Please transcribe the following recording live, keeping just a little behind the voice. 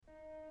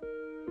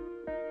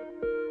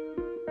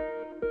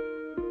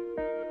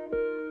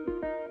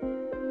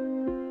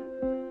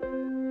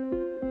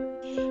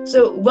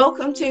So,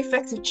 welcome to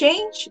Effective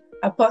Change,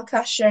 a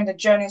podcast sharing the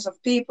journeys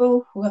of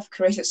people who have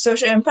created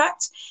social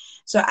impact.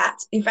 So, at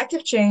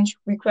Effective Change,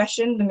 we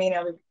question the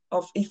meaning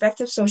of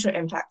effective social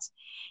impact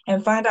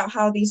and find out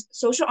how these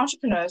social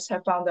entrepreneurs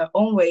have found their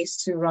own ways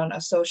to run a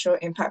social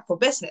impactful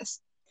business.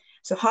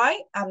 So, hi,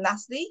 I'm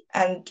Natalie,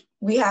 and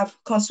we have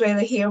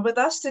Consuela here with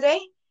us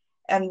today,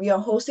 and we are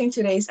hosting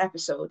today's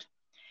episode.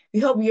 We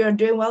hope you're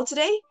doing well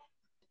today.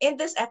 In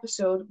this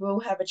episode, we'll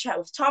have a chat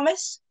with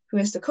Thomas, who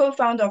is the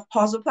co-founder of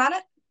Pozzle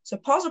Planet. So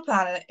Puzzle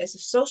Planet is a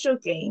social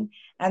game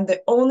and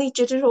the only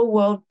digital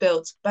world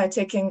built by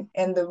taking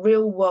in the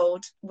real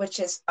world,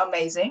 which is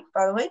amazing,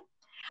 by the way.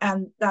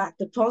 And that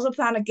the Puzzle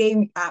Planet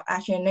game app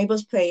actually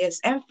enables players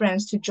and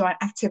friends to join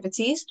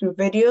activities through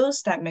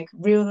videos that make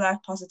real life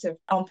positive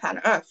on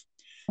planet Earth,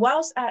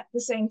 whilst at the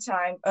same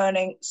time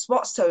earning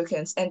sports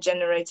tokens and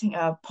generating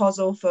a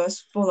puzzle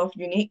first full of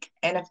unique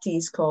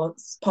NFTs called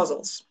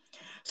Puzzles.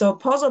 So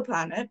Puzzle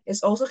Planet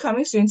is also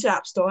coming soon to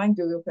App Store and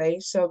Google Play.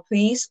 So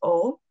please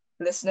all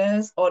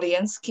listeners,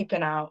 audience, keep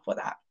an eye out for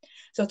that.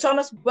 So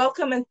Thomas,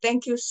 welcome and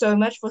thank you so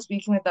much for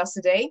speaking with us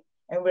today.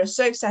 And we're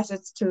so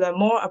excited to learn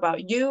more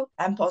about you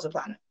and Puzzle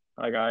Planet.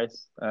 Hi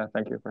guys,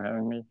 thank you for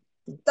having me.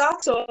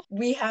 Start off,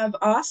 we have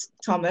asked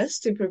Thomas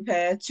to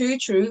prepare 2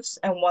 truths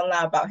and 1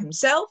 lie about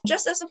himself,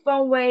 just as a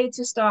fun way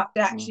to start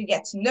to actually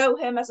get to know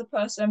him as a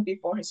person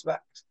before his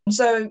work.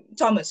 So,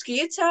 Thomas, can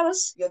you tell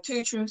us your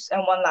 2 truths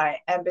and 1 lie?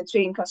 And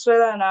between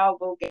Consuela and I,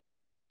 we'll get.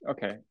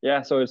 Okay,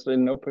 yeah, so it's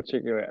in no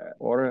particular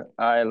order.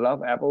 I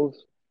love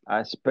apples.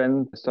 I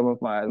spent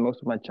most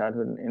of my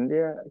childhood in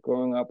India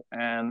growing up,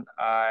 and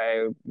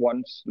I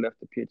once left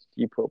the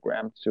PhD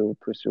program to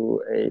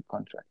pursue a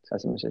contract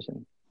as a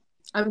musician.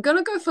 I'm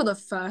gonna go for the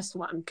first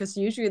one because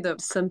usually the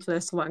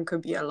simplest one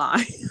could be a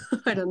lie.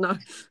 I don't know.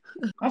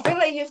 I feel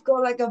like you've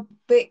got like a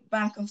big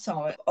bank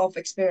of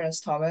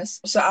experience,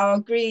 Thomas. So I'll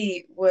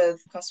agree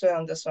with Consuelo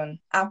on this one.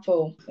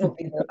 Apple will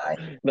be the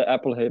lie. The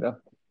apple hater.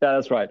 Yeah,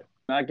 that's right.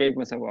 I gave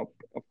myself up.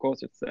 Of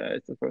course, it's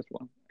the first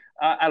one.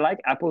 I like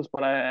apples,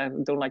 but I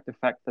don't like the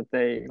fact that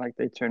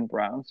they turn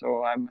brown.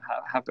 So I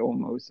have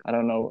almost, I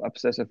don't know,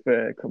 obsessive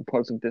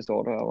compulsive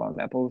disorder around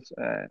apples.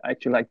 I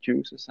actually like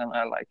juices, and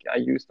I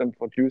use them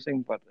for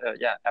juicing. But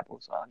yeah,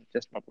 apples are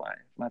just not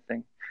my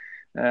thing.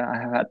 I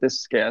have had this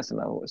scare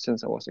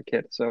since I was a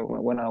kid. So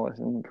when I was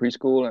in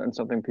preschool and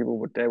something,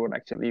 they would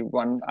actually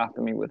run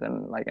after me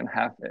within like in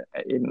half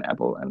eaten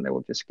apple, and they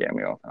would just scare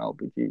me off, and I'll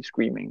be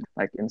screaming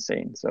like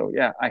insane. So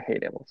yeah, I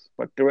hate apples.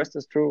 But the rest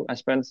is true. I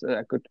spent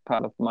a good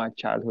part of my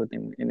childhood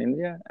in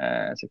India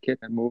as a kid,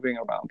 and moving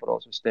around, but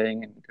also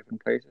staying in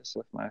different places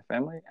with my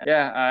family. And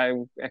yeah, I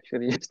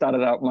actually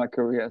started out my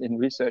career in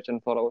research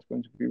and thought I was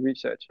going to be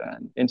researcher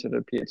and into the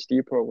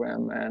PhD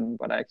program,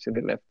 but I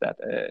actually left that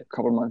a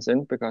couple months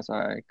in because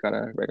I got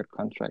a record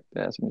contract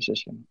as a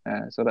musician.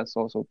 So that's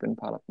also been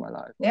part of my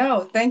life. Yeah,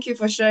 thank you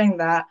for sharing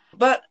that.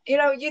 But,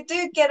 you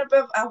do get a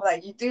bit of apple,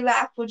 you do like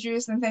apple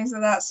juice and things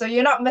like that. So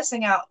you're not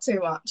missing out too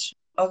much.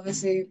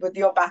 Obviously, with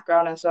your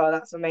background as well,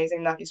 that's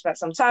amazing that you spent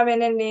some time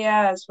in India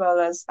as well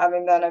as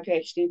having done a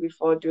PhD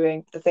before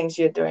doing the things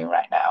you're doing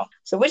right now.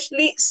 So which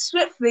leads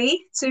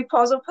swiftly to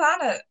Puzzle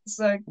Planet.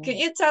 So can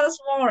you tell us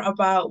more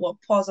about what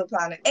Puzzle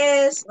Planet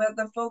is, with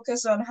the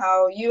focus on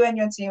how you and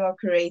your team are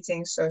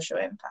creating social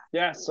impact?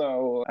 Yeah,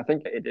 so I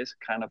think it is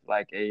kind of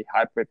like a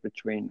hybrid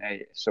between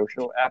a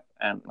social app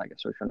and like a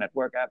social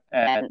network app.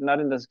 And not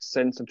in the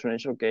sense of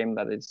traditional game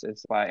that it's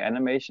by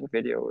animation.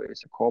 Video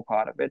is a core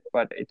part of it,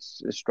 but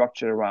it's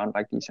structured around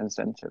like these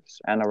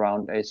incentives and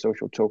around a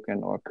social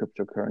token or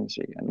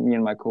cryptocurrency. And me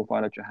and my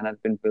co-founder Johanna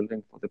had been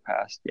building for the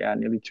past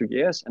nearly 2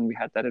 years, and we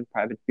had that in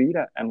private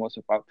beta and was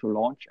about to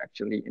launch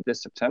actually in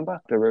this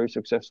September, the very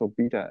successful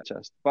beta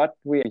test. But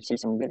we see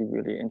some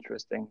really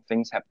interesting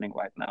things happening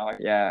right now.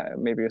 Yeah,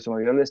 maybe some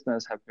of your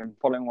listeners have been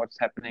following what's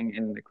happening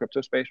in the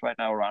crypto space right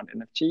now around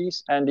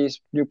NFTs and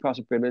these new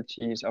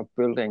possibilities of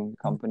building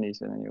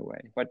companies in a new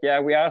way. But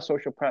yeah, we are a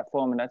social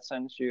platform in that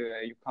sense. You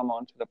come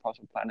onto the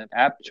Puzzle Planet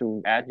app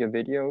to add your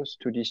videos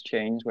to these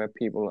chains where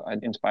people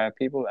inspire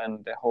people,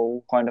 and the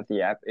whole point of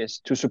the app is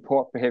to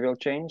support behavioral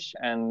change.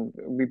 And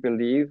we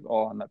believe,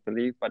 or not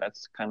believe, but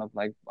that's kind of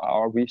like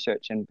our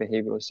research in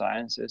behavioral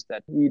science, is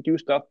that we do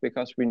stuff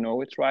because we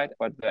know it's right,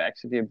 but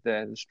actually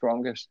the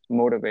strongest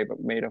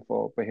motivator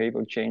for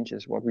behavioral change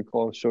is what we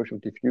call social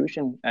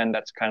diffusion, and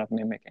that's kind of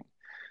mimicking.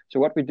 So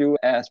what we do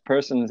as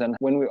persons, and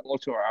when we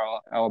alter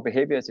our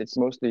behaviors, it's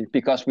mostly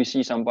because we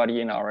see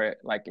somebody in our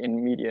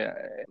in media,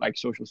 like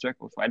social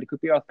circles, right? It could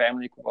be our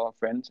family, it could be our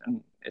friends,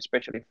 and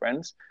especially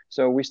friends.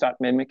 So we start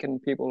mimicking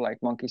people like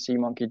monkey see,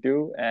 monkey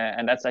do,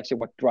 and that's actually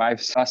what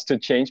drives us to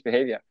change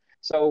behavior.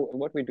 So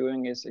what we're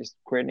doing is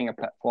creating a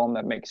platform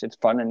that makes it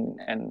fun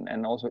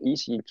and also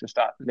easy to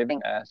start living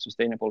a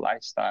sustainable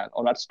lifestyle,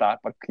 or not start,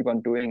 but keep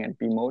on doing and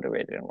be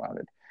motivated around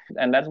it.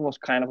 And that was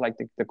kind of like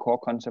the core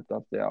concept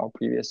of our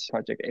previous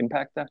project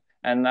Impactor.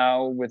 And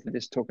now with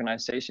this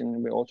tokenization,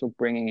 we're also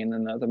bringing in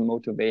another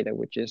motivator,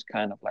 which is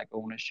kind of like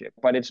ownership.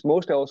 But it's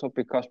mostly also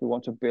because we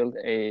want to build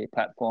a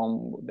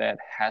platform that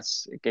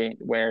has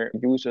where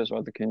users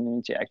or the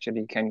community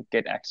actually can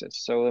get access.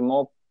 So the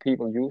more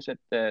people use it,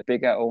 the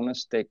bigger owner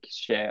stake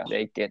share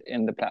they get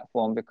in the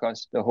platform,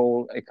 because the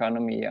whole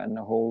economy and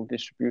the whole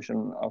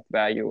distribution of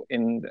value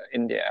in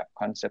the app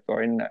concept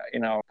or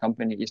in our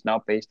company is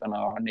now based on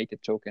our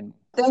native token.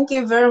 Thank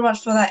you very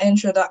much for that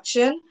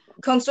introduction.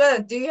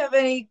 Consuelo, do you have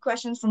any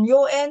questions from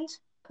your end?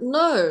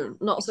 No,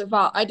 not so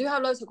far. I do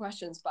have loads of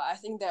questions, but I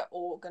think they're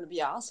all going to be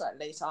asked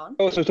later on.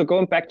 So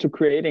going back to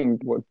creating,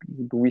 what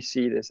do we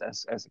see this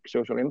as a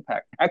social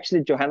impact?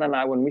 Actually, Johanna and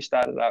I, when we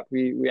started out,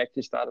 we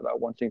actually started out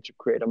wanting to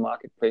create a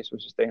marketplace for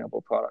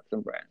sustainable products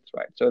and brands,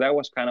 right? So that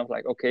was kind of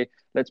like, okay,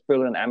 let's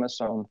build an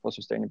Amazon for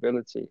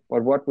sustainability.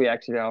 But what we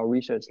actually, our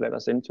research led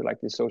us into,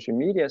 like the social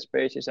media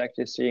space, is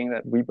actually seeing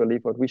that we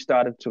believe what we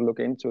started to look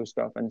into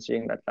stuff and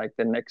seeing that like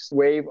the next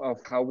wave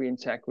of how we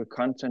interact with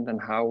content and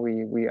how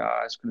we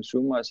are as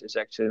consumers is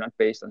actually not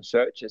based on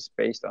search, it's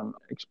based on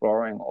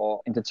exploring or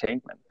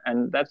entertainment.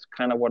 And that's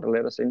kind of what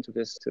led us into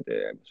the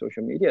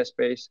social media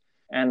space.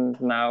 And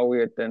now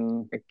we're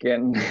then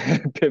again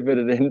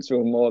pivoted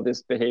into more of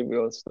this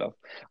behavioral stuff.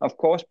 Of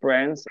course,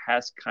 brands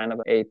has kind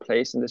of a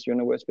place in this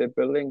universe we're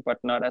building, but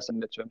not as in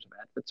the terms of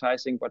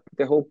advertising. But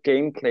the whole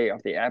gameplay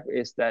of the app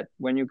is that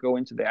when you go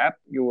into the app,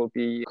 you will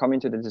be coming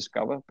to the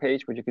Discover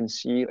page, where you can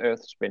see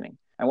Earth spinning.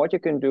 And what you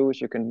can do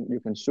is you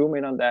can zoom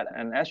in on that,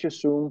 and as you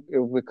zoom, it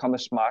will become a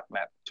smart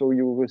map. So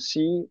you will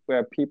see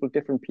where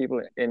different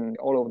people in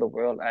all over the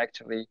world are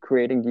actually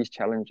creating these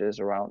challenges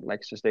around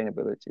like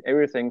sustainability.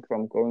 Everything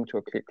from going to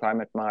a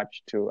climate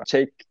march to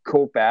take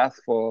cold bath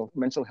for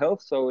mental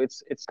health. So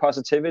it's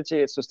positivity,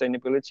 it's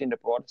sustainability in the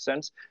broader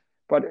sense.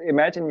 But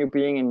imagine you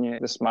being in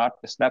the smart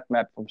snap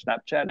map from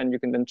Snapchat, and you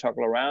can then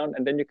toggle around,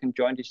 and then you can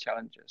join these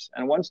challenges.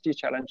 And once these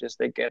challenges,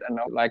 they get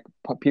enough like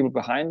people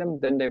behind them,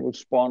 then they will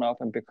spawn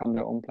off and become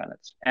their own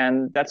planets.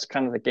 And that's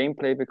kind of the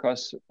gameplay,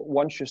 because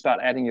once you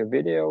start adding your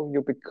video,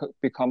 you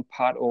become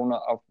part owner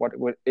of what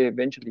will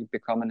eventually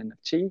become an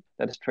NFT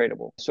that is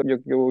tradable. So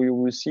you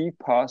receive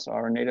POS,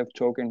 or a native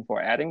token,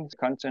 for adding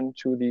content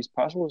to these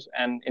puzzles.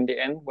 And in the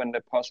end, when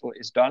the puzzle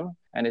is done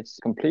and it's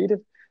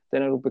completed,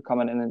 then it will become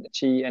an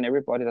NFT, and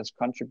everybody that's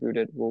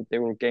contributed will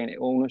gain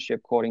ownership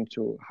according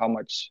to how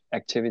much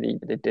activity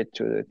they did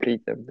to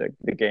complete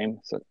the game.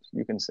 So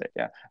you can say,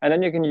 yeah. And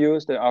then you can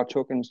use our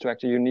tokens to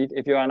actually,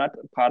 if you are not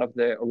part of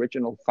the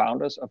original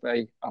founders of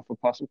a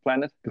Pozzle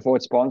planet before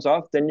it spawns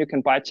off, then you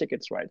can buy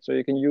tickets, right? So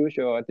you can use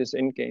this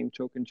in-game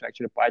token to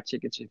actually buy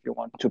tickets if you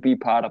want to be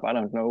part of, I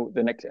don't know,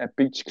 the next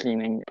beach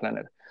cleaning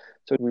planet.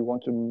 So we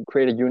want to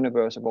create a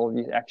universe of all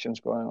these actions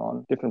going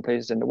on different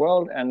places in the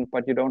world,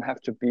 but you don't have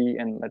to be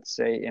in, let's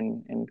say,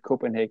 in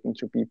Copenhagen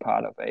to be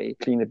part of a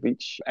clean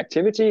beach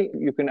activity.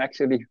 You can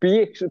actually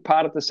be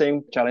part of the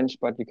same challenge,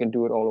 but you can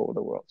do it all over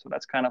the world. So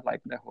that's kind of like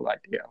the whole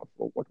idea of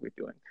what we're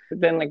doing. But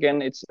then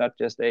again, it's not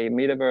just a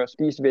metaverse.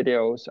 These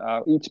videos,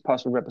 each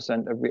puzzle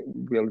represent a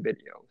real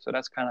video. So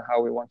that's kind of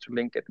how we want to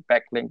link it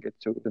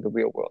to the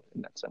real world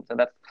in that sense. And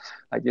that's,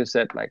 like you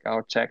said, like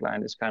our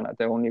tagline is kind of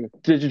the only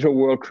digital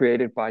world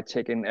created by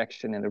taking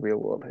action in the real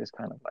world is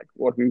kind of like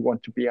what we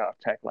want to be our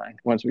tagline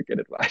once we get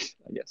it right,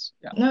 I guess.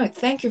 Yeah. No,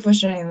 thank you for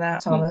sharing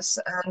that, Thomas.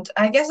 And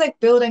I guess like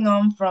building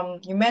on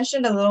from, you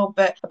mentioned a little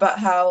bit about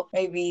how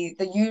maybe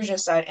the user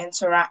side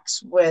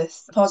interacts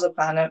with Puzzle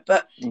Planet,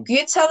 but can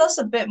you tell us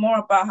a bit more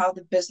about how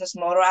the business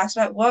model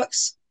aspect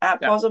works at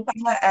Puzzle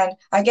Planet? And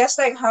I guess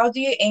like how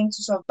do you aim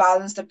to sort of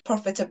balance the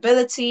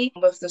profitability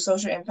with the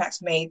social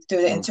impacts made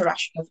through the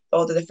interaction of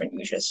all the different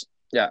users?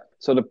 Yeah,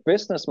 so the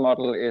business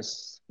model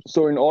is,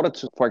 so in order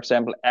to, for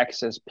example,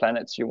 access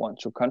planets you want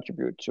to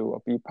contribute to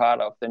or be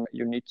part of, then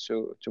you need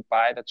to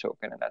buy the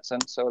token in that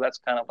sense. So that's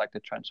kind of like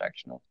the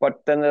transactional.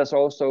 But then there's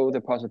also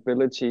the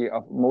possibility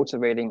of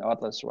motivating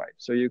others, right?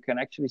 So you can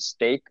actually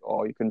stake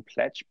or you can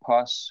pledge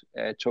POS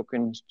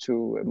tokens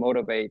to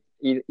motivate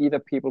either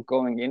people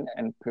going in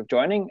and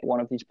joining one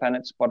of these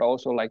planets, but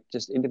also like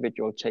just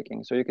individual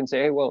taking. So you can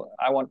say, hey, well,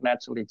 I want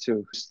Natalie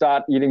to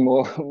start eating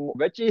more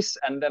veggies,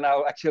 and then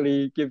I'll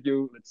actually give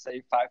you, let's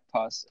say, 5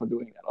 POS for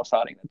doing that or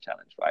starting the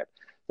challenge, right?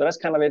 So that's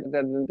kind of it.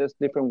 Then there's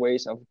different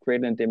ways of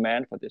creating a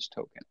demand for this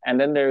token. And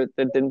then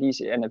then these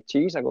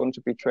NFTs are going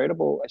to be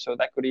tradable. So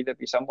that could either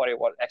be somebody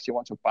who actually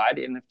wants to buy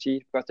the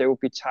NFT, because they will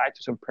be tied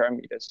to some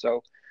parameters.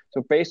 So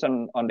based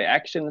on the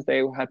actions,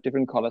 they will have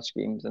different color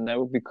schemes, and they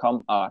will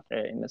become art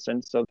in a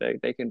sense, so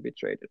they can be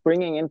traded.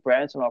 Bringing in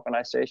brands and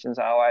organizations,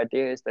 our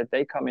idea is that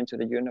they come into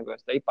the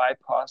universe, they buy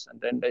POS, and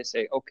then they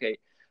say, okay,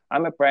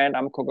 I'm a brand,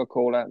 I'm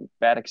Coca-Cola,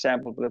 bad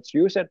example, but let's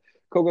use it.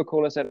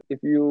 Coca-Cola said,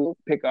 if you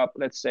pick up,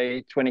 let's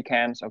say, 20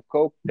 cans of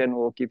Coke, then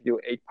we'll give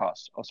you 8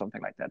 POS or something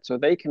like that. So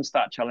they can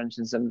start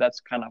challenges, and that's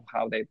kind of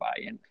how they buy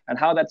in. And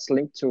how that's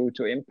linked to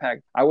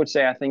impact, I would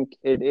say, I think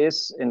it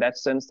is in that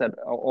sense that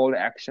all the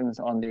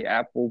actions on the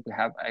app will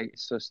have a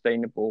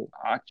sustainable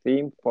art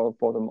theme for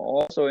them.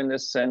 Also, in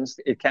this sense,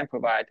 it can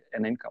provide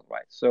an income,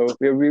 right? So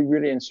we're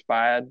really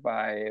inspired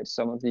by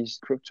some of these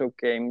crypto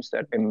games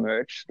that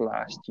emerged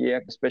last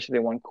year, especially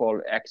one called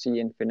Axie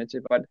Infinity.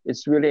 But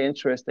it's really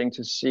interesting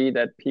to see that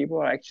that people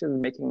are actually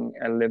making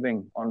a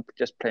living on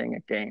just playing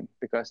a game,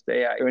 because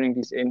they are earning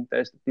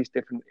there's these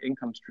different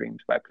income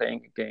streams by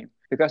playing a game,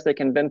 because they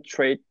can then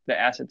trade the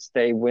assets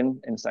they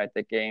win inside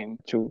the game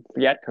to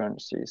fiat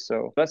currency.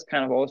 So that's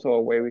kind of also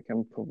a way we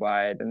can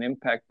provide an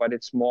impact, but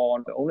it's more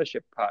on the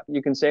ownership part.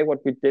 You can say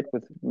what we did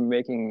with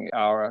making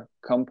our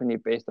company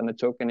based on the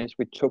token is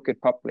we took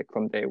it public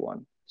from day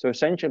one. So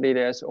essentially,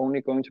 there's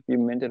only going to be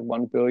minted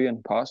 1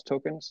 billion POS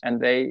tokens, and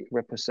they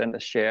represent a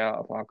share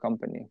of our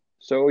company.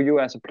 So you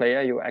as a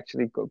player, you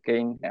actually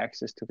gain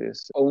access to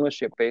this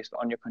ownership based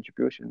on your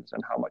contributions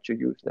and how much you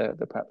use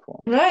the platform.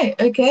 Right,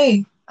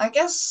 okay. I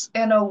guess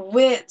in a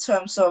weird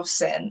terms of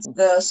sense,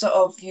 the sort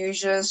of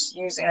users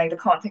using like the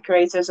content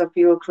creators or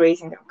people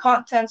creating their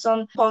contents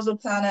on Puzzle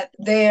Planet,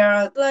 they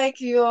are like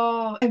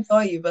your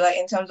employee, but like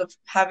in terms of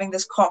having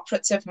this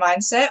cooperative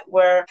mindset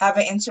where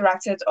having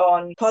interacted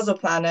on Puzzle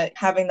Planet,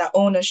 having that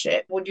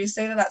ownership, would you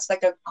say that that's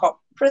like a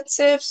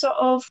cooperative sort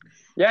of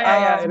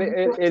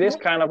It is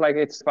kind of like,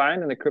 it's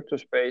fine in the crypto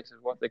space, is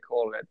what they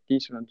call a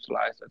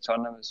decentralized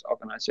autonomous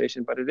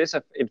organization, but it is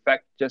in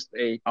fact just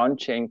a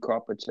on-chain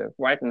cooperative.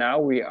 Right now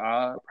we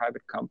are a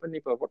private company,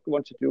 but what we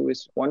want to do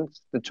is,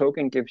 once the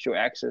token gives you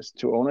access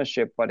to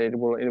ownership, but it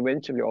will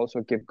eventually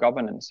also give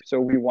governance. So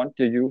we want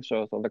the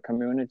users or the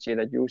community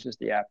that uses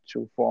the app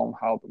to form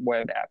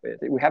where the app is.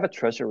 We have a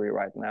treasury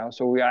right now,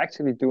 so we are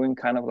actually doing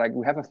kind of like,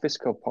 we have a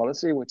fiscal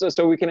policy,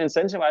 so we can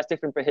incentivize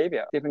different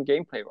behavior, different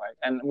gameplay, right?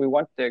 And we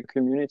want the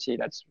community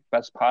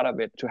that's part of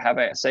it to have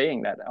a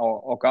saying that,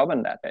 or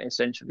govern that,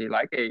 essentially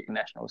like a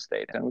national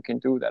state. And we can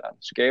do that on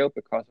scale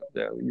because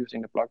of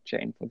using the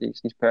blockchain for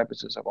these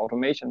purposes of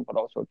automation, but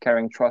also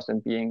carrying trust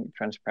and being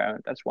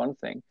transparent. That's one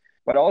thing.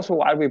 But also,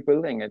 while we're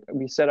building it,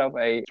 we set up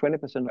a 20%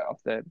 of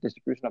the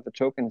distribution of the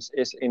tokens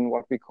is in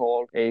what we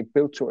call a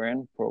build to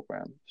earn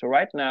program. So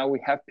right now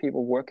we have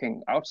people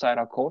working outside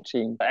our core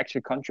team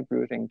actually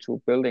contributing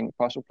to building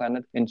Puzzle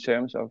Planet in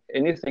terms of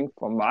anything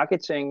from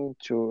marketing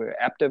to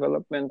app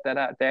development,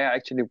 that they're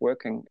actually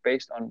working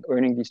based on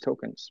earning these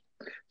tokens.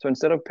 So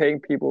instead of paying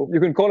people, you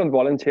can call them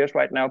volunteers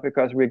right now,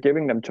 because we're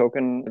giving them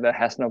token that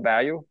has no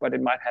value, but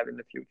it might have in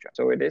the future.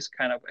 So it is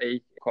kind of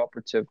a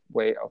cooperative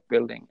way of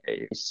building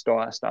a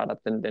startup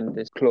than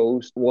this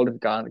closed walled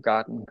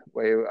garden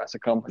where you as a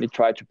company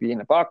try to be in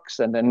a box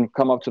and then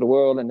come up to the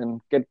world and then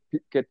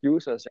get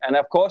users. And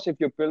of course, if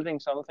you're building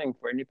something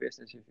for any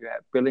business, if you're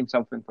building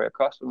something for your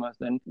customers,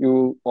 then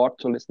you ought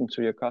to listen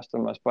to your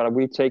customers. But are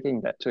we taking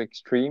that to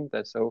extreme?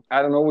 So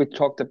I don't know, we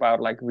talked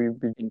about like we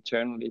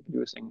internally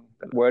using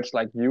the words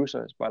like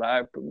users, but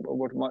I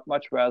would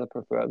much rather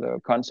prefer the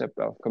concept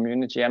of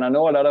community. And I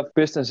know a lot of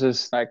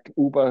businesses like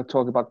Uber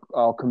talk about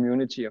our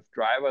community of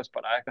drivers,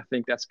 but I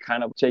think that's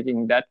kind of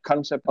taking that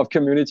concept of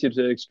community to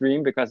the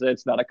extreme, because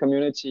it's not a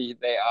community.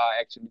 They are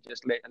actually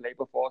just a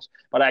labor force.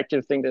 But I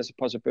actually think there's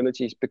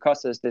possibilities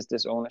because there's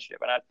this ownership.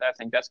 And I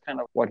think that's kind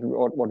of what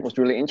was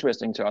really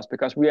interesting to us,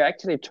 because we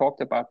actually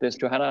talked about this.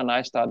 Johanna and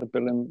I started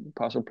building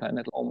Puzzle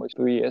Planet almost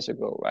 3 years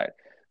ago, right?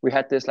 We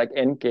had this like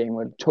end game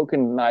with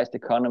tokenized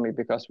economy,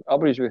 because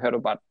obviously we heard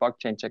about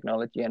blockchain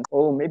technology and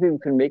maybe we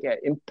can make an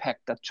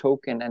impact that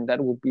token, and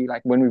that will be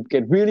like when we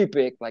get really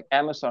big, like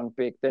Amazon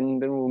big,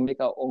 then we'll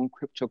make our own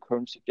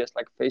cryptocurrency, just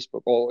like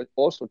Facebook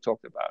also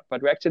talked about.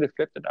 But we actually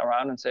flipped it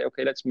around and say,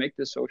 okay, let's make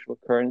this social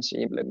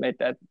currency, make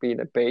that be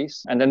the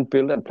base, and then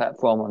build a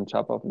platform on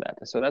top of that.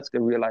 So that's the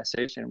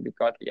realization we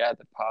got.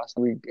 The past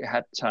we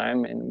had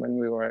time and when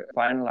we were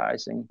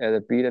finalizing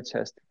the beta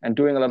test and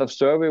doing a lot of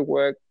survey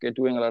work,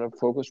 doing a lot of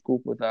focus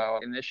group with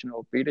our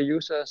initial beta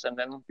users, and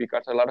then we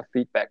got a lot of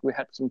feedback. We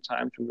had some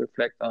time to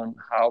reflect on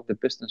how the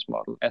business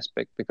model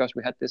aspect, because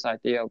we had this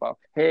idea about,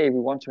 hey, we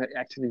want to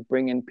actually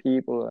bring in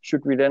people.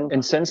 Should we then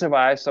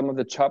incentivize some of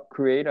the top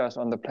creators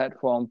on the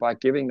platform by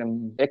giving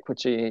them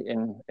equity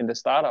in the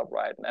startup,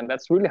 right? And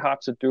that's really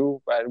hard to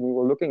do, but we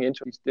were looking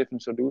into these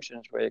different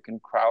solutions where you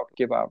can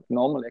give out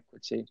normal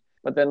equity.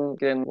 But then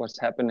again, what's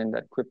happened in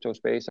that crypto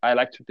space, I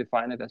like to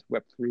define it as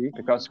Web3,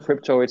 because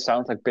crypto, it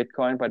sounds like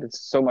Bitcoin, but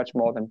it's so much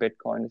more than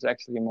Bitcoin. It's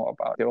actually more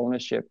about the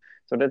ownership.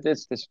 So that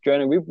is this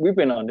journey we've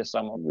been on this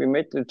summer. We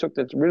took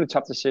the really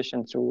tough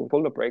decision to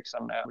pull the brakes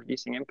on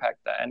releasing Impact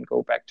and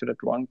go back to the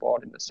drawing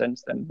board, in the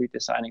sense that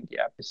redesigning the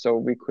app so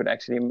we could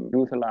actually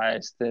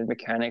utilize the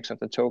mechanics of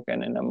the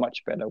token in a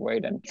much better way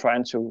than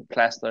trying to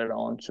plaster it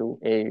onto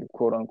a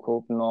quote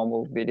unquote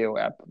normal video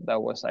app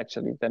that was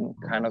actually then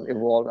kind of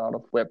evolved out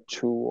of Web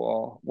 2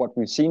 or what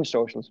we've seen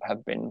socials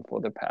have been for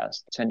the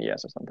past 10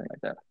 years or something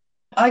like that.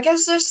 I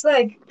guess just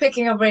like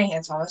picking up brain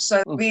here, Thomas.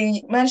 So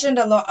we mentioned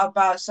a lot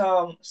about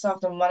some of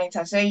the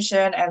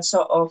monetization and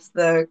sort of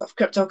of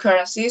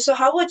cryptocurrency. So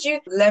how would you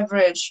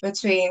leverage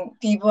between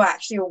people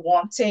actually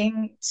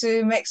wanting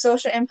to make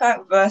social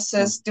impact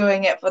versus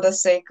doing it for the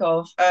sake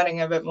of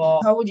earning a bit more?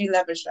 How would you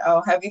leverage that?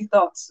 Or have you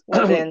thought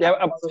within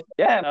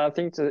I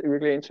think it's a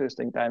really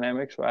interesting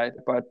dynamics, right?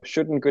 But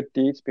shouldn't good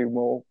deeds be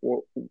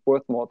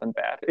worth more than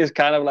bad? It's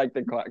kind of like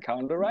the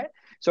counter, right?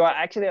 So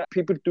actually,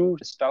 people do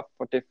stuff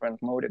for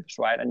different motives,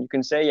 right? And you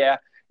can say,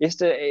 is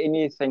there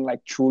anything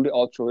like truly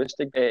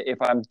altruistic? If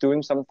I'm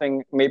doing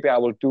something, maybe I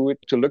will do it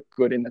to look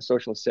good in a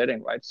social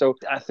setting, right? So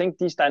I think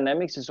these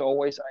dynamics is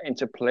always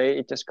into play.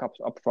 It just comes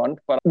up front.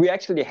 But we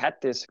actually had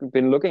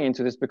been looking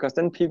into this, because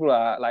then people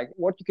are like,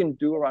 what you can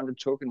do around the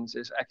tokens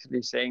is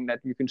actually saying that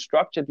you can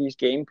structure these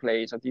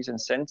gameplays or these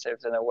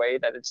incentives in a way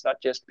that it's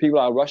not just people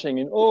are rushing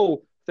in,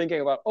 thinking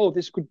about,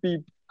 this could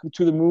be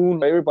to the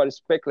moon. Everybody's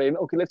speculating,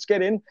 okay, let's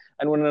get in.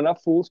 And when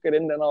enough fools get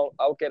in, then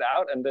I'll get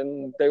out, and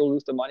then they will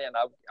lose the money and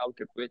I'll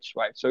get rich,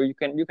 right? So you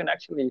can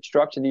actually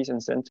structure these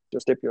incentives to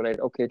stipulate,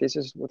 okay, this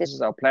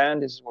is our plan,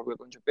 this is what we're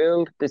going to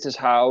build, this is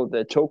how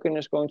the token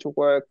is going to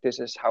work, this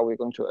is how we're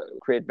going to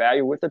create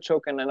value with the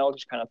token, and all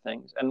these kind of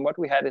things. And what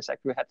we had is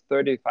we had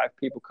 35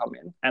 people come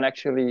in and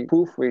actually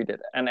proofread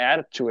it and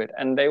add to it,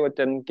 and they were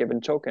then given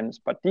tokens.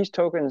 But these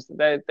tokens,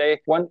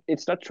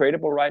 it's not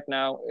tradable right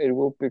now. It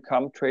will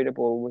become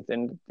tradable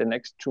within the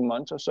next 2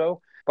 months or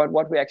so. But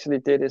what we actually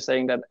did is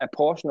saying that a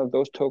portion of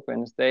those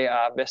tokens, they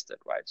are vested,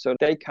 right? So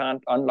they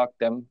can't unlock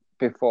them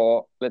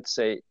before, let's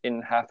say,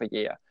 in half a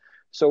year.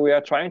 So we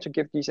are trying to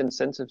give these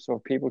incentives for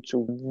people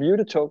to view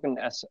the token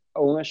as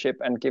ownership,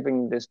 and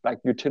giving this like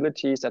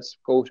utilities that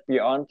goes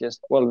beyond just,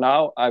 well,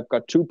 now I've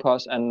got 2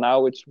 POS and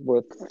now it's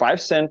worth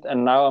 5 cents,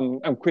 and now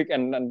I'm quick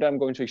and then I'm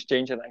going to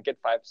exchange it and get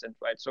 5 cents,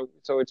 right?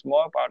 So it's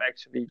more about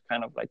actually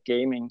kind of like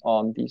gaming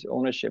on these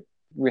ownership.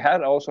 We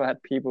had also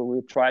had people,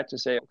 we tried to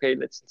say, okay,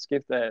 let's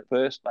give the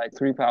first like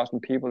 3,000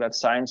 people that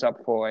signs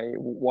up for a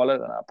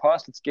wallet on our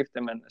POS, let's give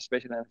them a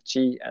special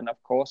NFT. And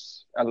of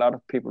course, a lot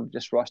of people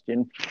just rushed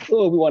in,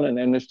 we want an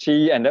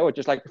NFT. And they were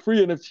just like,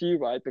 free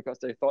NFT, right? Because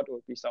they thought it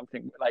would be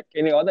something like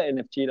any other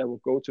NFT that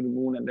would go to the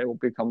moon and they will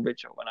become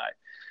rich overnight.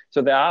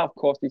 So there are, of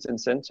course, these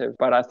incentives,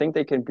 but I think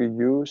they can be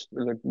used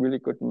in a really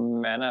good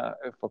manner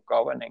for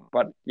governing.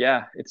 But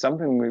yeah, it's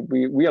something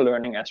we are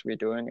learning as we're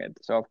doing it.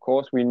 So of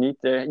course, you need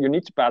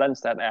to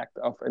balance that act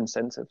of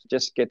incentives. It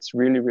just gets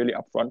really, really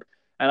upfront.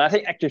 And I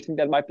think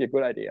that might be a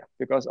good idea,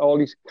 because all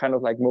these kind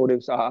of like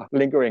motives are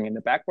lingering in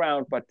the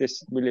background, but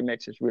this really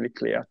makes it really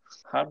clear.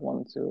 Hard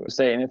one to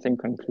say anything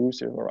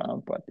conclusive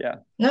around, but yeah.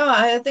 No,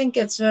 I think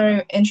it's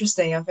very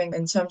interesting. I think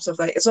in terms of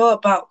like, it's all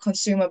about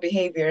consumer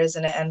behavior,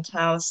 isn't it? And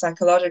how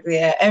psychologically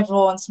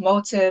everyone's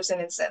motives and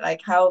it's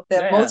like how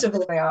they're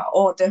motivating are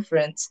all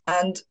different.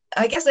 And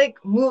I guess like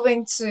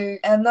moving to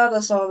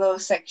another solo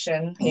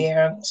section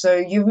here. So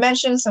you've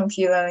mentioned some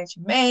key learnings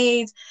you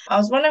made. I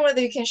was wondering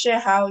whether you can share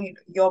how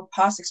your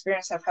past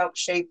experience have helped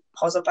shape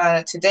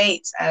Bisballe to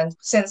date, and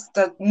since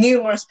the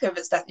numerous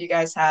pivots that you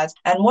guys had,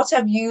 and what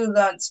have you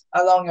learned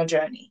along your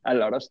journey? A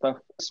lot of stuff.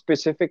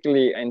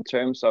 Specifically in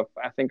terms of,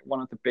 I think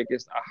one of the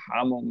biggest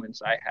aha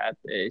moments I had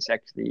is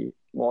actually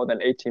more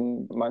than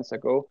 18 months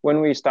ago when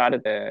we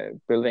started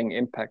building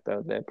Impact,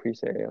 the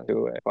pre-sale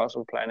to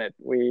Pozzle Planet.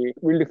 We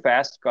really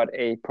fast got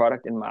a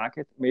product in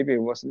market. Maybe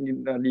it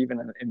wasn't not even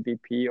an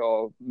MVP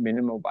or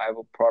minimum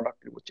viable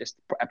product. It was just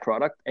a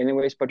product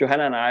anyways. But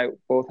Johanna and I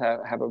both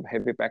have a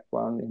heavy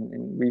background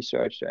in research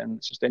and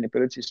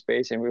sustainability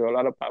space, and we were a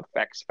lot about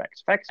facts,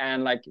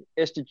 and like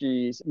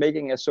SDGs,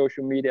 making a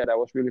social media that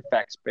was really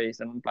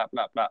facts-based and blah,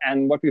 blah, blah.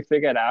 And what we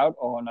figured out,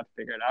 or not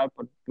figured out,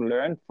 but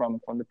learned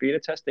from the beta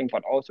testing,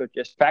 but also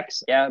just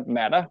facts,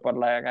 matter. But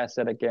like I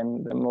said,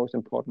 again, the most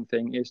important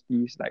thing is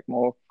these like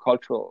more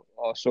cultural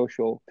or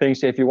social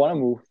things if you want to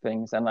move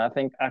things. And I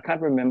think, I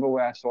can't remember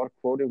where I saw a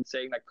quote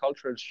saying that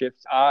cultural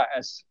shifts are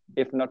as,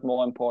 if not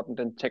more important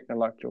than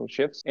technological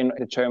shifts in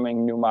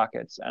determining new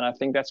markets. And I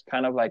think that's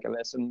kind of like a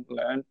lesson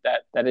learned,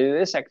 that it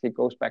is actually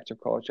goes back to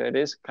culture. It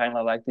is kind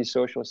of like these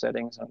social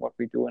settings and what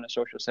we do in a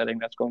social setting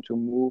that's going to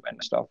move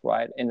and stuff,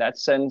 right? In that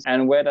sense.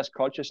 And where does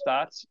culture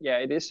start? Yeah,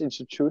 it is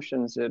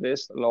institutions, it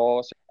is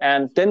laws,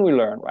 and then we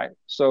learn, right?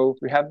 So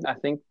we have, I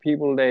think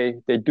people,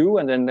 they do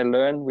and then they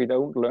learn. We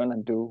don't learn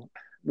and do.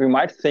 We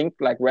might think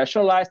like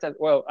rationalize that,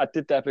 well, I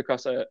did that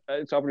because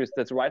it's obvious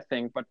that's the right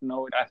thing, but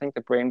no, I think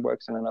the brain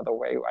works in another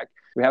way. Like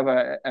we have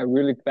a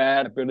really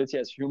bad ability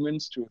as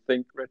humans to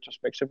think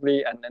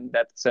retrospectively, and in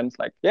that sense,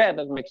 like, yeah,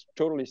 that makes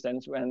totally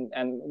sense. And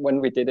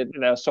when we did it,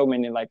 there are so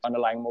many like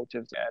underlying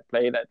motives at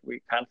play that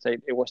we can't say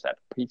it was that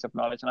piece of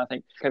knowledge. And I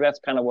think that's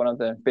kind of one of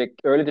the big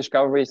early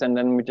discoveries, and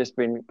then we just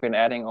been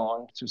adding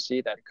on to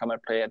see that come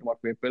and play at what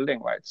we're building,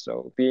 right?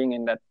 So being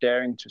in that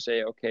daring to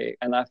say, okay,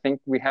 and I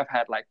think we have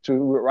had like to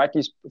write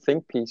these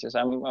think pieces.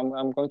 I'm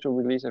going to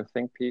release a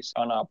think piece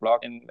on our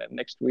blog in the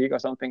next week or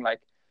something. Like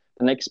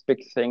the next big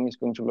thing is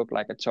going to look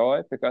like a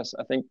toy, because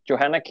I think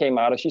Johanna came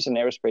out, she's an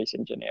aerospace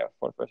engineer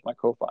for first, my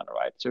co-founder,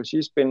 right? So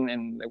she's been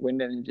in the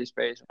wind energy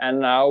space, and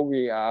now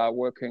we are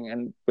working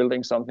and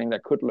building something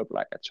that could look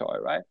like a toy,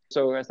 right?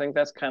 So I think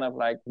that's kind of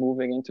like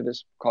moving into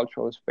this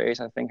cultural space,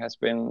 I think has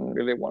been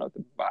really one of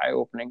the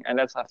eye-opening. And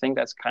I think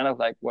that's kind of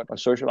like what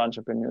social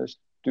entrepreneurs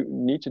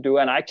need to do.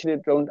 And I actually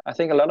I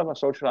think a lot of our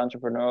social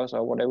entrepreneurs,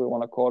 or whatever we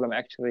want to call them,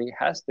 actually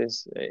has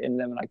this in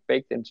them, like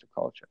baked into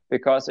culture,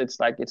 because it's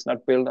like, it's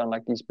not built on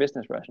like these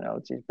business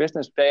rationalities.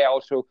 Business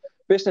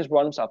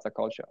runs after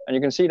culture. And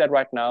you can see that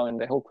right now in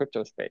the whole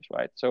crypto space,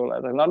 right? So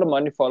there's a lot of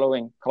money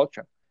following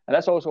culture. And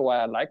that's also why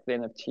I like the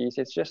NFTs.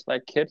 It's just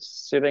like kids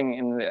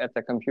sitting at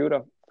the computer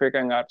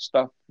figuring out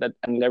stuff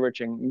and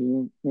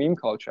leveraging meme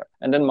culture,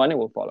 and then money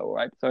will follow,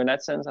 right? So in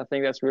that sense, I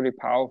think that's really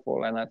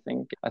powerful, and I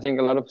think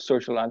a lot of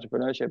social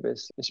entrepreneurship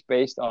is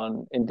based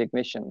on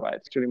indignation, right?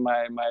 Actually,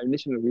 my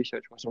initial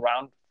research was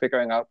around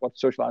figuring out what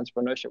social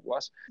entrepreneurship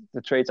was.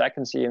 The traits I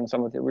can see in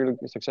some of the really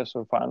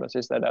successful founders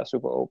is that they're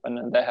super open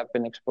and they have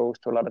been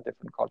exposed to a lot of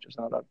different cultures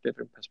and a lot of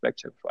different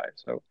perspectives, right?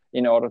 So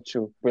in order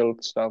to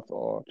build stuff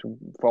or to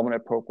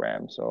formulate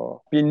programs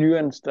or be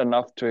nuanced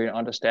enough to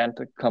understand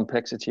the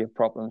complexity of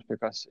problems,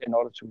 because in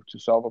order to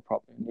solve a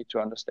problem, you need to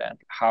understand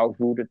how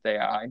rooted they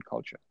are in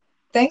culture.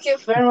 Thank you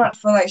very much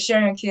for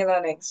sharing key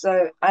learnings.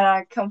 So, and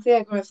I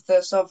completely agree with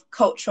the sort of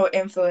cultural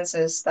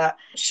influences that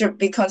should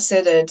be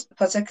considered,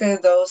 particularly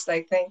those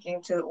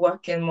thinking to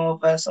work in more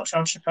of a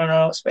social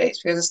entrepreneurial space,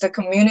 because it's the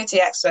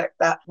community aspect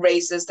that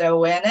raises the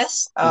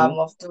awareness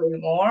of doing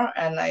more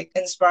and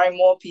inspiring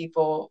more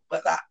people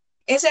with that.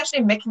 It's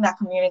actually making that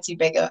community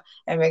bigger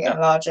and bigger and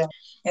larger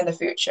in the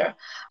future.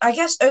 I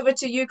guess over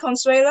to you,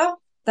 Consuelo.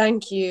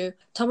 Thank you,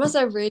 Thomas.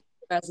 I really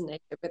resonated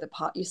with the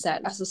part you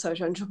said. As a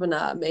social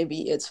entrepreneur,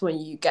 maybe it's when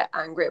you get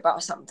angry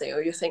about something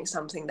or you think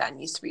something that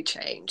needs to be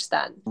changed,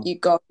 then you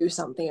go do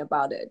something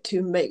about it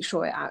to make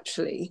sure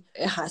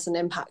it has an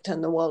impact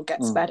and the world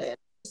gets better.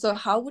 So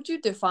how would you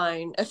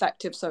define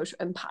effective social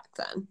impact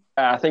then?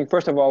 I think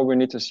first of all, we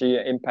need to see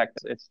impact.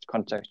 It's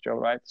contextual,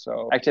 right?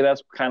 So actually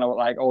that's kind of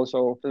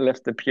also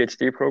left the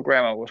PhD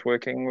program I was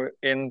working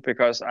in,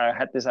 because I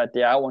had this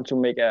idea. I want to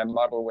make a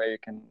model where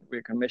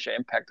we can measure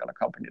impact on a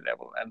company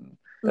level. And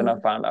then I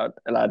found out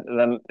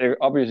then it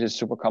obviously is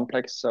super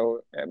complex.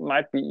 So it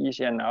might be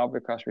easier now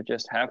because we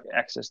just have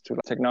access to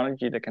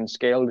technology that can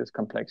scale this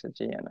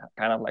complexity, and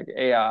kind of like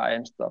AI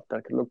and stuff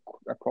that can look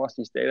across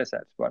these data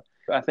sets. But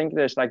I think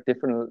there's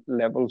different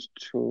levels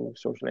to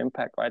social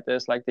impact, right?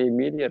 There's the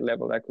immediate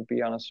level that could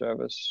be on a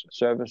service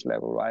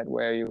level, right?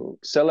 Where you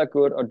sell a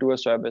good or do a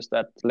service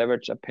that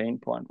leverage a pain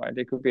point, right?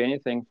 It could be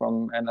anything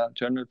from an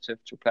alternative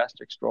to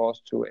plastic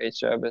straws to a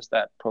service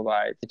that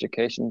provides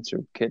education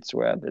to kids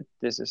where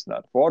this is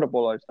not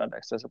affordable or it's not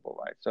accessible,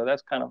 right? So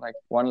that's kind of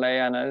one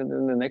layer. And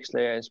then the next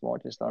layer is more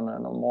just on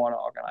an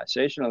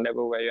organizational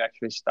level, where you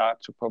actually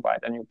start to provide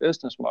a new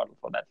business model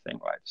for that thing,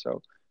 right?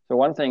 So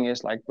one thing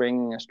is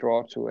bringing a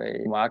straw to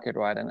a market,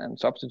 right, and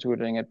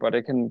substituting it, but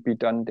it can be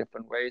done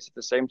different ways. At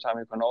the same time,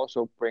 you can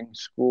also bring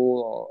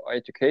school or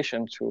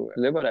education to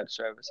deliver that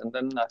service. And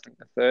then I think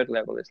the third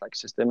level is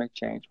systemic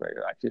change, where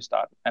you actually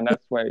start, and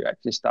that's where you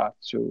actually start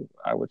to,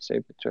 I would say,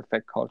 to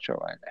affect culture,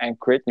 right, and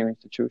create new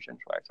institutions,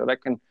 right? So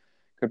that could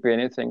be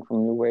anything from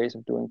new ways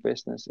of doing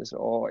businesses,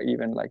 or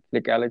even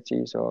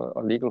legalities or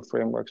legal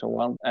frameworks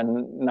around.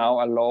 And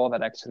now a law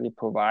that actually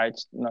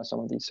provides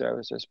some of these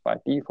services by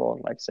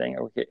default, saying,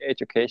 okay,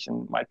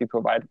 education might be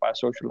provided by a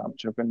social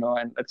entrepreneur.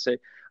 And let's say,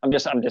 I'm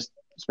just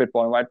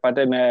spitballing, right? But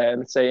then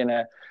let's say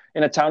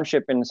in a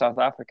township in South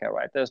Africa,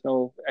 right, there's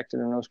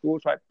actually no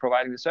schools, right,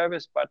 providing the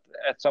service, but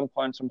at some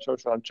point some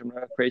social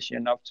entrepreneur crazy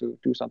enough to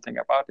do something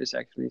about this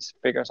actually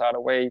figures out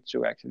a way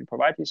to actually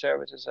provide these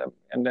services,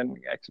 and then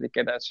actually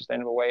get a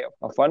sustainable way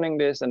of funding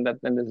this, and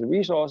then there's the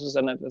resources,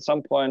 and at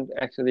some point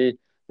actually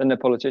then the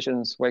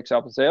politicians wakes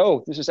up and say,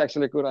 oh, this is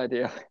actually a good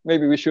idea.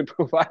 Maybe we should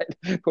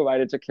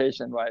provide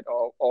education, right?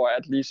 Or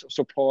at least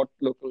support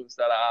locals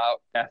that are.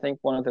 I think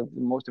one of the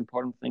most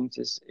important things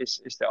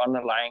is the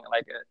underlying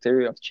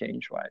theory of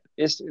change, right?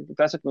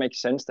 Does it make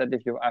sense that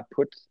if I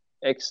put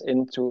X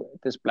into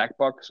this black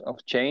box of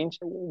change,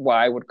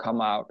 Y would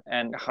come out,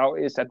 and how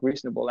is that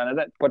reasonable?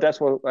 But that's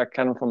what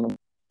kind of from a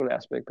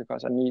aspect,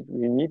 because we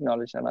need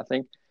knowledge, and I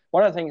think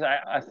one of the things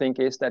I think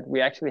is that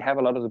we actually have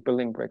a lot of the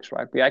building bricks,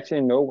 right? We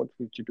actually know what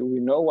we should do. We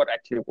know what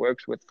actually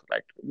works with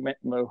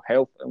mental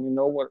health, and we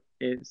know what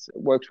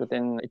works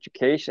within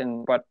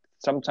education, but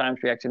sometimes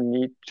we actually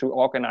need to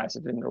organize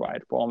it in the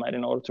right format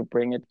in order to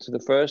bring it to the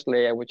first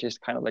layer, which is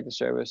kind of the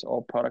service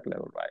or product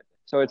level, right?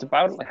 So it's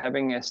about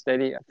having a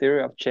steady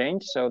theory of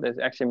change, so that it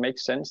actually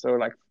makes sense. So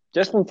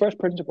just from first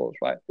principles,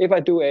 right? If I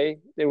do A,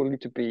 it will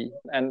lead to B.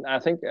 And I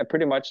think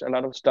pretty much a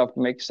lot of stuff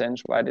makes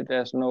sense, right?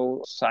 There's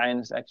no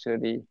science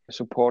actually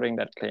supporting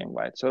that claim,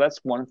 right? So that's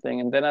one thing.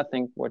 And then I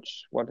think what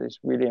is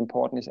really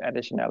important is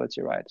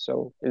additionality, right?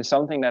 So it's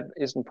something that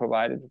isn't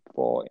provided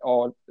for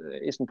or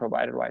isn't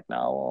provided right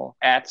now, or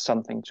add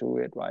something to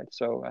it, right?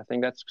 So I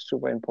think that's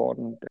super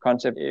important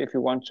concept if you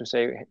want to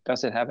say,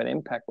 does it have an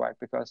impact, right?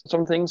 Because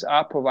some things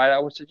are provided. I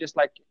would say just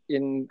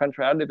in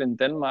country I live in,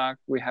 Denmark,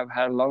 we have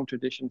had a long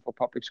tradition for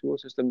public school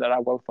system that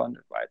are well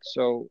funded, right?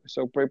 So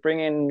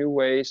bringing in new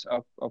ways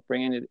of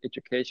bringing in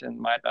education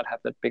might not have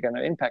that big an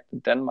impact in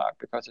Denmark,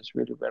 because it's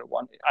really well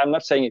wanted. I'm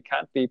not saying it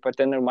can't be, but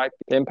then the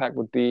impact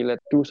would be,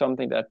 let's do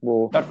something that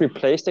will not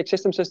replace the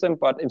existing system,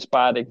 but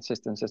inspire the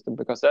existing system,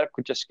 because that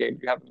could just scale.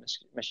 You have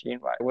a machine,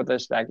 right? Whether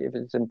it's if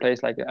it's in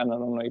place I don't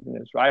know even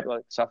it's right,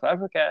 South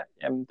Africa,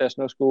 and there's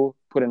no school,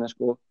 put in a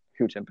school,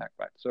 huge impact,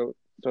 right? So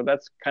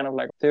that's kind of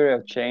theory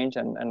of change,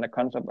 and the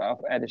concept of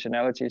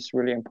additionality is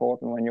really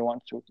important when you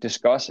want to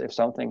discuss if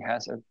something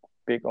has a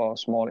big or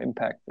small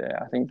impact.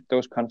 I think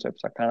those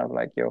concepts are kind of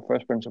like your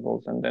first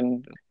principles, and then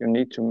you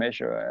need to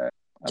measure.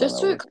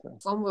 Just to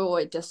from what we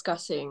were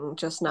discussing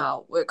just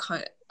now, we're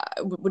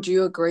would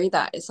you agree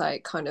that it's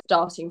like kind of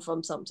starting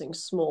from something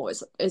small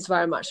is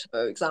very much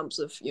examples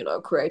of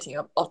creating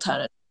an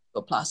alternative to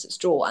a plastic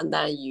straw, and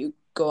then you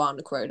go on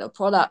to create a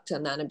product,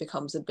 and then it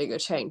becomes a bigger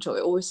change. So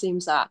it always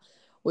seems that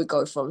we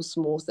go from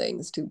small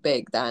things to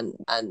big, and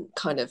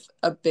kind of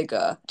a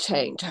bigger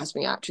change has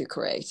been actually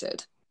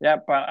created. Yeah,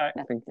 but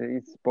I think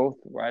it's both,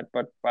 right?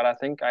 But I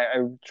think I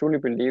truly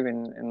believe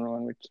in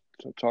when we're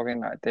talking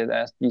like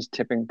there's these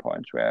tipping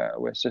points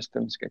where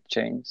systems get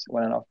changed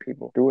when enough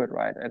people do it,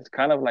 right? It's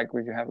kind of like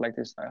when you have like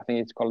this, I think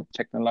it's called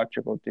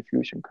technological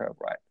diffusion curve,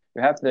 right?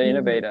 You have the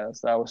innovators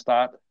that will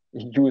start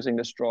using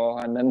the straw,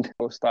 and then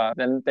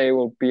they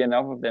will be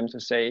enough of them to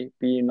say,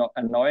 be not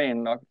annoying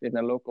enough in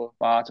a local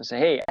bar to say,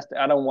 hey,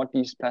 I don't want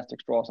these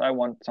plastic straws, I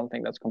want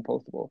something that's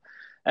compostable.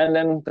 And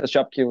then the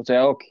shopkeeper will say,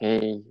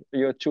 okay,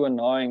 you're too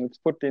annoying, let's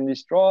put in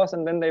these straws,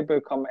 and then they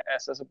become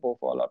accessible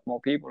for a lot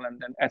more people,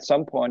 and then at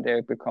some point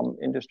they become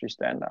industry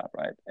standard,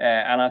 right?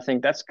 And I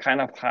think that's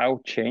kind of how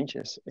change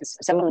is. It's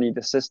suddenly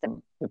the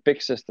system, the big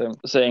system,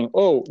 saying,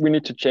 oh, we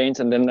need to change,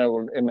 and then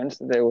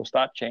they will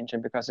start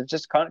changing, because it's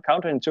just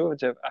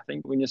counterintuitive. I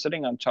think when you're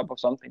sitting on top of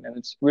something, then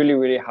it's really,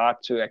 really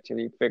hard to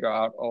actually figure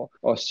out or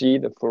see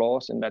the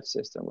flaws in that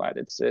system, right?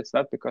 It's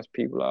not because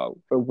people are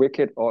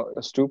wicked or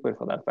stupid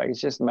for that fact. It's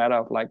just a matter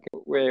of like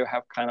where you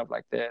have kind of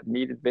like the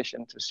needed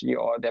vision to see,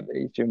 or that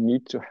you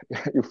need to,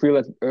 you feel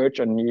an urge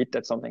or need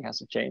that something has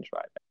to change,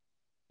 right?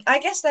 I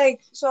guess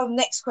like sort of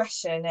next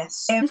question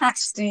is,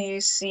 impacts do you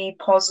see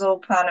Pozzle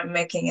Planet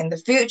making in the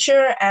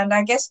future? And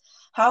I guess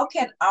how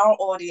can our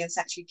audience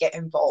actually get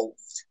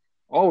involved?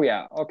 Oh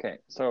yeah, okay.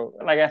 So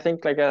like I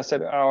think, like I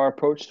said, our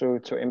approach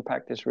to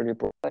impact is really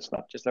broad. It's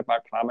not just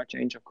about climate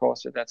change, of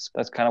course. That's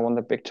kind of one of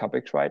the big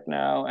topics right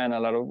now, and a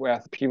lot of where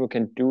people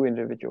can do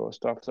individual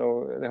stuff.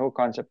 So the whole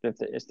concept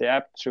is the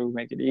app to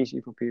make it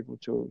easy for people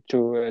to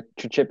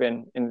chip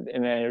in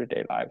their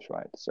everyday lives,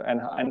 right? So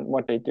and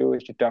what they do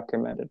is to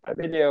document it by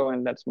video,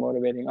 and that's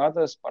motivating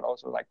others, but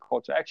also like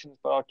call to actions,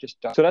 but not just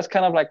so that's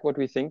kind of like what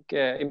we think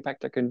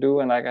Impactor can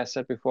do. And like I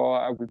said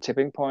before, with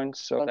tipping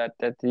points, so that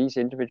these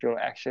individual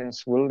actions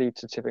will lead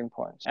to tipping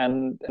points.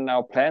 And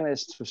our plan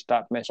is to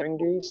start measuring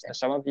these.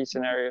 Some of these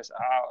scenarios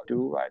are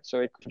right.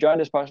 So to join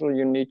this puzzle,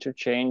 you need to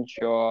change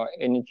your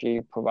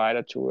energy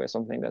provider to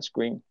something that's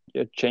green.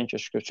 You change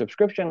your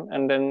subscription,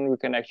 and then we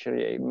can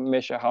actually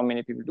measure how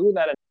many people do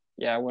that.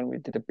 Yeah, when we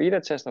did a beta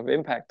test of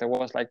Impact, there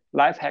was like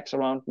life hacks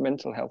around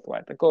mental health,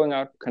 right? Like going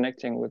out,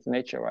 connecting with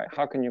nature, right?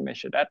 How can you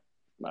measure that?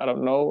 I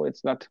don't know.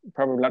 It's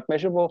probably not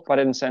measurable, but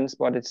in a sense,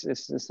 but it's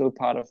still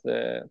part of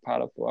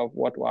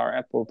what our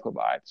app will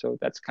provide. So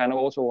that's kind of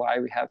also why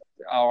we have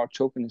our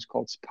token is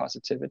called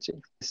positivity.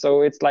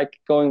 So it's like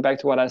going back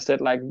to what I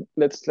said, like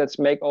let's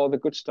make all the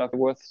good stuff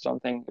worth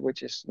something,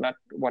 which is not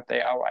what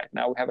they are right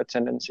now. We have a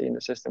tendency in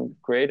the system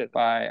created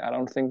by, I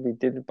don't think we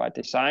did it by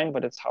design,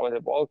 but it's how it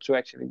evolved to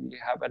actually we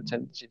have a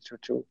tendency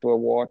to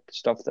award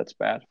stuff that's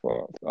bad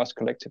for us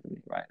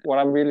collectively, right? What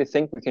I really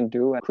think we can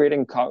do, and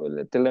creating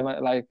dilemma,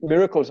 like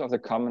miracles of the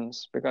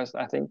commons, because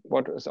I think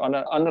what is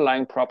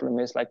underlying problem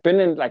is like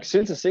been in like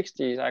since the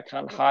 60s. I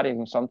can't hardly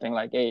even something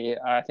like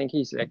I think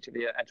he's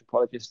actually an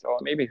anthropologist, or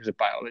maybe he's a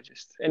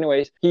biologist.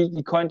 Anyways,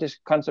 he coined this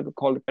concept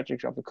called the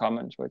tragedy of the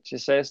commons, which he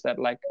says that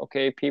like,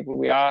 okay, people,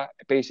 we are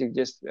basically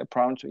just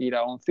prone to eat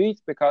our own feet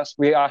because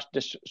we are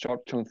just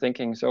short-term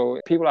thinking.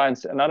 So people are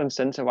not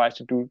incentivized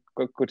to do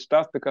good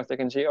stuff because they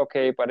can say,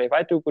 okay, but if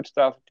I do good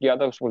stuff, the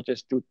others will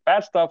just do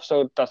bad stuff,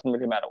 so it doesn't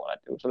really matter what I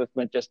do. So let's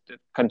just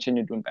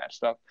continue doing bad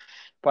stuff.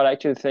 But I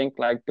actually think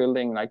like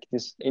building like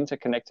this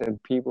interconnected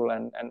people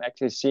and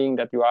actually seeing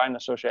that you are in a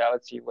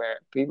sociality where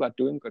people are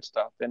doing good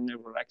stuff, then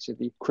it will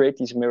actually create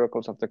these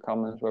miracles of the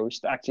commons where we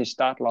actually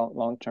start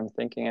long-term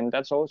thinking. And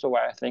that's also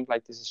why I think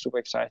like this is super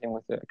exciting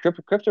with the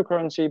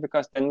cryptocurrency,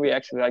 because then we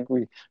actually, like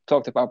we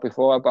talked about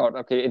before, about,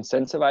 okay,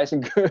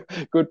 incentivizing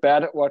good,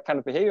 bad, what kind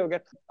of behavior we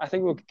get. I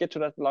think we'll get to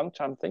that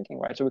long-term thinking,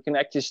 right? So we can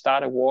actually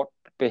start award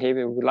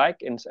behavior we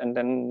like, and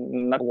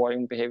then not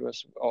awarding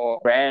behaviors or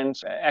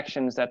brands,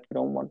 actions that we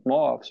don't want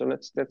more of. So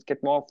let's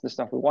get more of the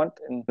stuff we want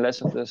and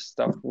less of the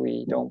stuff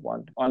we don't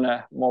want on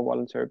a more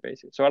voluntary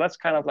basis. So that's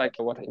kind of like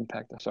what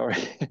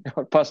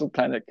what Puzzle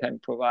Planet can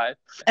provide.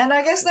 And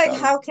I guess like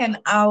how can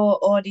our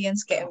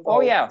audience get involved?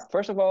 Oh yeah,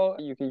 first of all,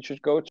 you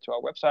should go to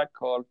our website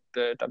called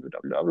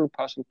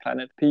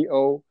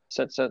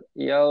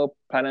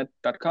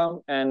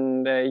www.puzzleplanetplanet.com,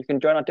 and you can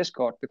join our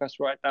Discord, because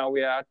right now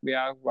we are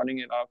running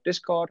it out of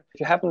Discord.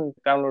 If you haven't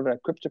downloaded a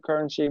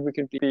cryptocurrency, we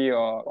can be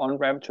your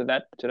on-ramp to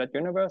that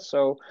universe.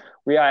 So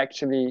we are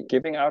actually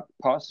giving out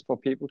POS for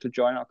people to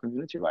join our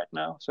community right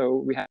now. So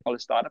we have a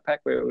starter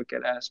pack where we'll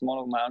get a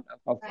small amount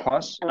of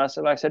POS. And as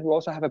I said, we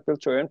also have a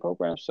build to earn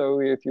program.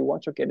 So if you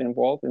want to get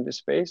involved in this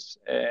space,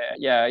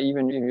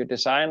 even if you're a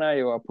designer,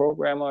 you're a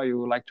programmer, you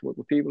would like to work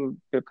with people,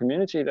 build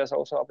community, there's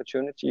also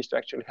opportunities to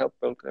actually help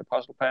build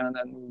Puzzle Planet,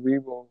 and we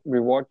will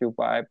reward you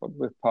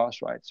with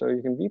POS, right? So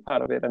you can be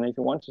part of it. And if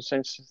you want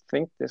to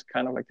think this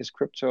kind of like this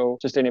crypto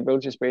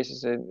sustainability space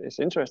is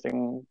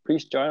interesting,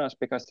 please join us,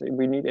 because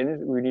we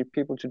need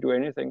people to do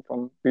anything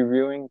from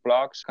reviewing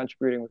blogs,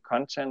 contributing with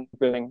content,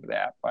 building the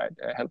app, right?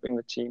 Helping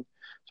the team.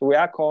 So we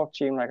are a core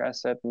team, like I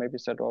said, maybe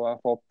over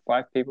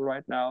 4-5 people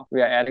right now.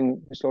 We are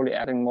slowly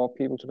adding more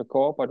people to the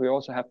core, but we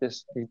also have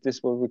this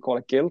what we call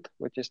a guild,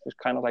 which is this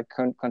kind of like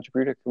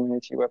contributor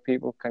community where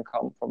people can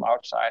come from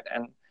outside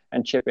and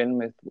chip in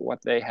with what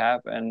they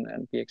have and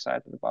be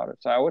excited about it.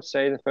 So I would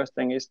say the first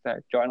thing is to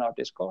join our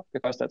Discord,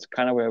 because that's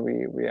kind of where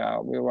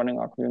we're running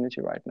our community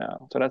right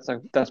now. So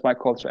that's my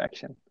call to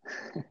action.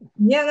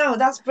 Yeah, no,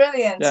 that's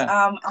brilliant.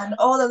 Yeah. And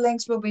all the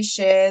links will be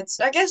shared.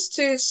 I guess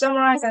to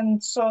summarize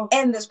and sort of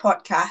end this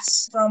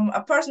podcast, from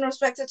a personal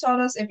perspective,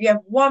 Thomas, if you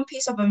have one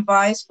piece of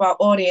advice for our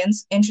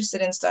audience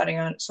interested in starting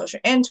a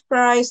social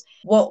enterprise,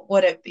 what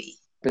would it be?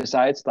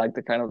 Besides like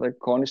the kind of the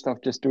corny stuff,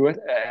 just do it.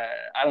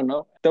 I don't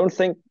know. Don't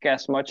think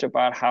as much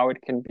about how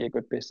it can be a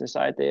good business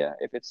idea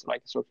if it's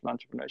like social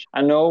entrepreneurship.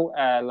 I know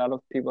a lot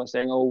of people are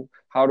saying, oh,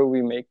 how do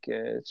we make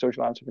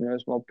social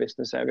entrepreneurs more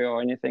business savvy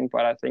or anything?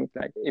 But I think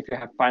like if you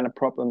find a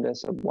problem,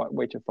 there's a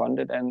way to fund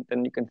it, and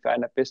then you can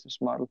find a business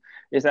model.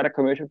 Is that a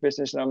commercial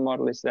business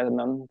model? Is that a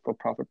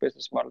non-for-profit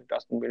business model? It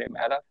doesn't really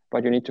matter.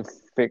 But you need to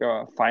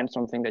find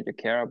something that you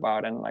care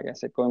about. And like I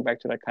said, going back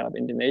to that kind of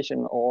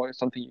indignation or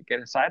something you get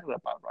excited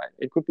about, right?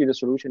 It could be the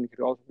solution. It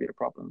could also be the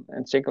problem,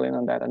 and single in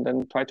on that, and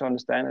then try to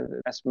understand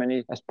it as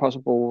many as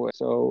possible.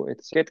 So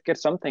it's get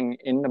something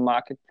in the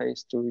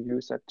marketplace, to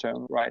use that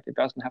term, right? It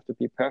doesn't have to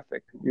be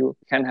perfect. You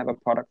can have a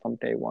product from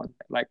day one.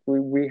 Like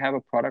we have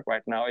a product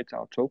right now. It's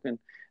our token,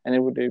 and it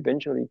would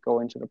eventually go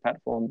into the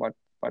platform, but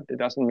it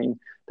doesn't mean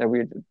that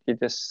we're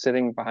just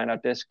sitting behind our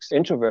desks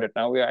introverted.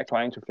 Now we are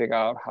trying to figure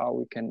out how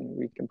we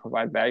can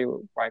provide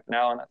value right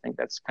now, and I think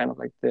that's kind of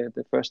like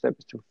the first step,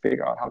 is to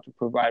figure out how to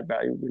provide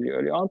value really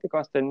early on,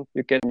 because then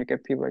you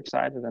get people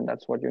excited, and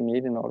that's what you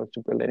need in order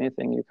to build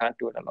anything. You can't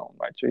do it alone,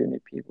 right? So you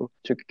need people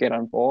to get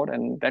on board,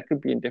 and that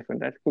could be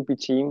that could be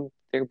team.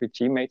 There could be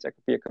teammates. There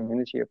could be a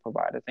community of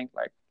providers. I think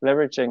like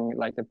leveraging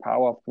like the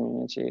power of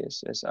community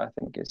is I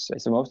think is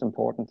the most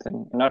important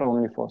thing, not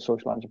only for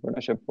social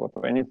entrepreneurship, but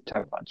for any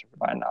type of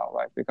entrepreneur now,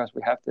 right? Because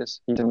we have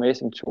these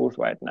amazing tools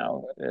right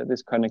now,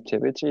 this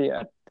connectivity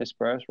at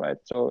disperse, right?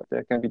 So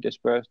they can be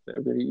dispersed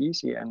really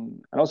easy,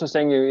 and also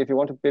saying if you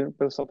want to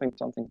build something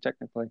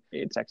technically,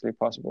 it's actually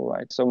possible,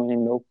 right? So many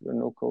no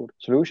code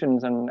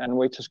solutions and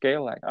way to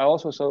scale. Like I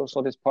also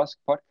saw this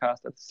podcast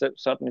that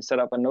certainly set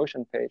up a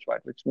Notion page, right,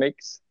 which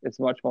makes it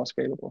much more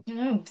scalable.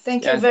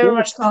 Thank you very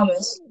much,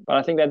 Thomas. But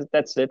I think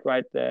that's it,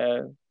 right?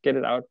 Get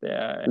it out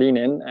there, lean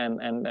in,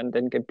 and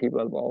then get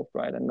people involved,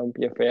 right? And don't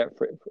be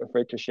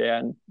afraid to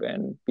share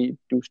and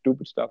do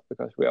stupid stuff,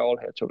 because we're all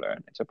here to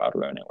learn. It's about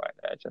learning, right?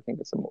 I think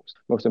it's the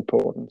most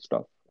important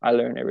stuff. I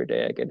learn every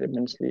day.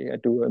 I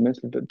do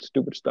immensely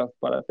stupid stuff,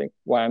 but I think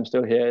why I'm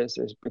still here is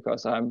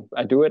because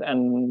I do it,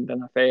 and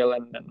then I fail,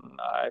 and then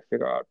I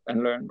figure out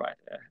and learn, right?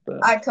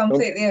 I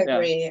completely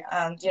agree.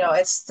 Yeah. And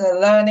it's the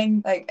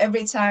learning, like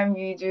every time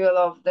you do a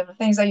lot of different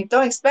things that you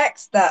don't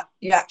expect that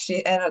you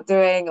actually end up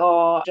doing,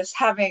 or just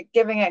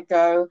giving it a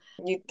go,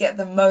 you get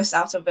the most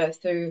out of it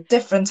through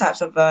different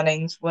types of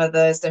learnings,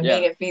 whether it's the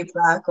immediate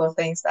feedback or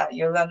things that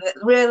you'll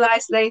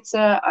realize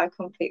later. I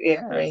completely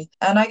agree.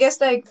 And I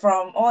guess like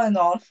from all in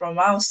all, from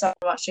our side,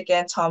 much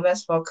again,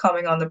 Thomas, for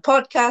coming on the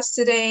podcast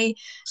today,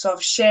 sort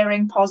of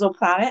sharing Puzzle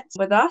Planet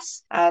with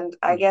us. And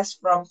I guess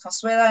from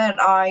Consuela and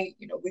I,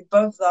 we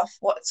both love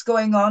what's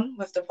going on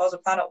with the Puzzle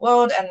Planet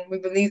world, and we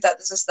believe that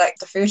this is like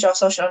the future of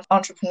social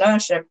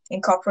entrepreneurship,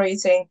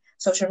 incorporating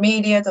social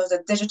media,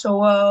 the digital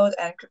world,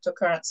 and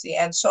cryptocurrency,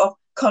 and sort of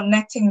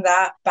connecting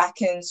that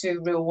back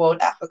into real world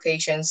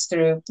applications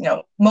through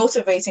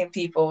motivating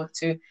people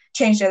to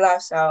change their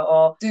lifestyle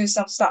or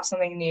start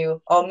something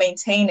new, or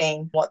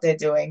maintaining what they're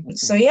doing.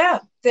 So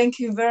thank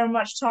you very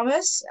much,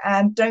 Thomas,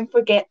 and don't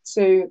forget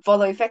to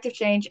follow Effective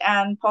Change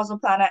and Puzzle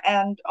Planet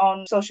and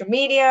on social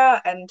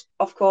media. And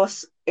of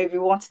course, if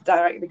you want to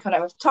directly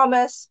connect with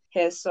Thomas,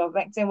 his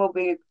LinkedIn will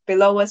be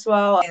below as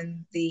well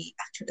in the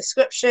actual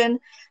description.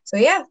 So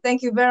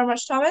thank you very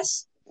much,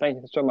 Thomas. Thank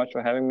you so much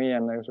for having me,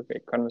 and it was a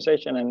great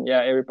conversation. And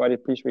everybody,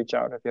 please reach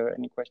out if you have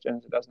any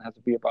questions. It doesn't have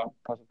to be about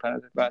Puzzle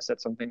Planet. If I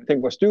said something I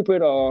think was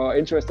stupid or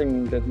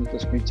interesting, then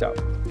just reach out.